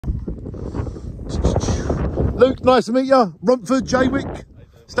Luke, nice to meet you. Romford, Jaywick.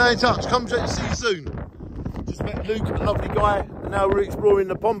 Stay in touch. Come to see you soon. Just met Luke, a lovely guy, and now we're exploring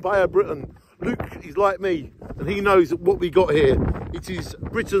the Pompeii of Britain. Luke is like me, and he knows what we got here. It is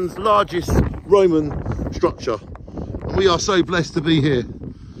Britain's largest Roman structure, and we are so blessed to be here.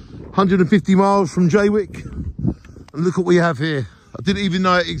 150 miles from Jaywick, and look what we have here. I didn't even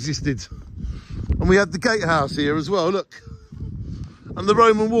know it existed. And we have the gatehouse here as well, look. And the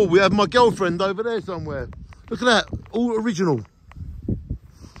Roman wall. We have my girlfriend over there somewhere. Look at that, all original.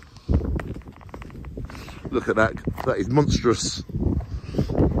 Look at that, that is monstrous.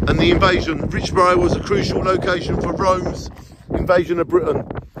 And the invasion, Richborough was a crucial location for Rome's invasion of Britain.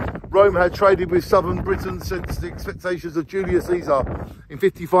 Rome had traded with southern Britain since the expectations of Julius Caesar in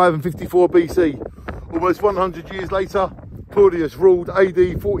 55 and 54 BC. Almost 100 years later, Claudius ruled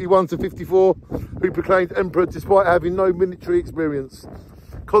AD 41 to 54, who proclaimed emperor despite having no military experience.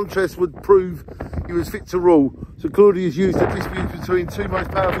 Contrast would prove he was fit to rule, so Claudius used the disputes between two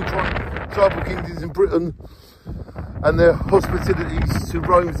most powerful tribal kingdoms in Britain and their hostilities to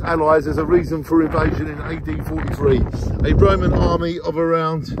Rome's allies as a reason for invasion in AD 43. A Roman army of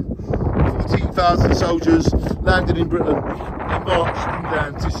around 14,000 soldiers landed in Britain and marched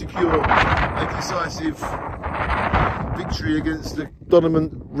inland to secure a decisive victory against the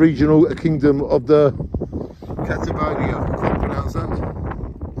dominant regional kingdom of the Catalonia. I can't pronounce that.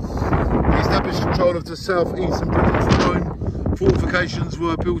 He established control of the southeastern Britain from Rome. Fortifications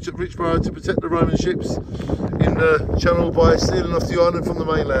were built at Richborough to protect the Roman ships in the channel by sealing off the island from the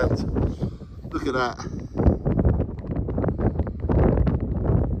mainland. Look at that.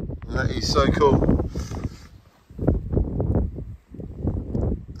 That is so cool.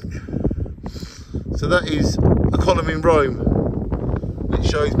 So that is a column in Rome. It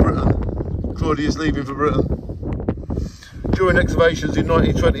shows Britain. Claudius leaving for Britain. During excavations in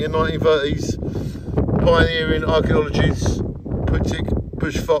 1920 and 1930s, pioneering archaeologists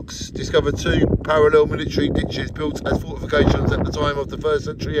Bush Fox discovered two parallel military ditches built as fortifications at the time of the 1st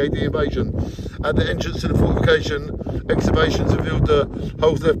century AD invasion. At the entrance to the fortification, excavations revealed the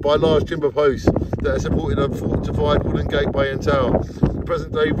holes left by large timber posts that supported a fortified wooden gateway and tower. The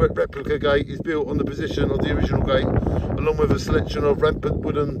present day replica gate is built on the position of the original gate, along with a selection of rampant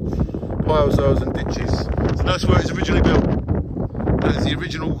wooden pile cells and ditches. So that's where it's originally built. That is the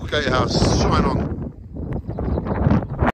original gatehouse. Shine on.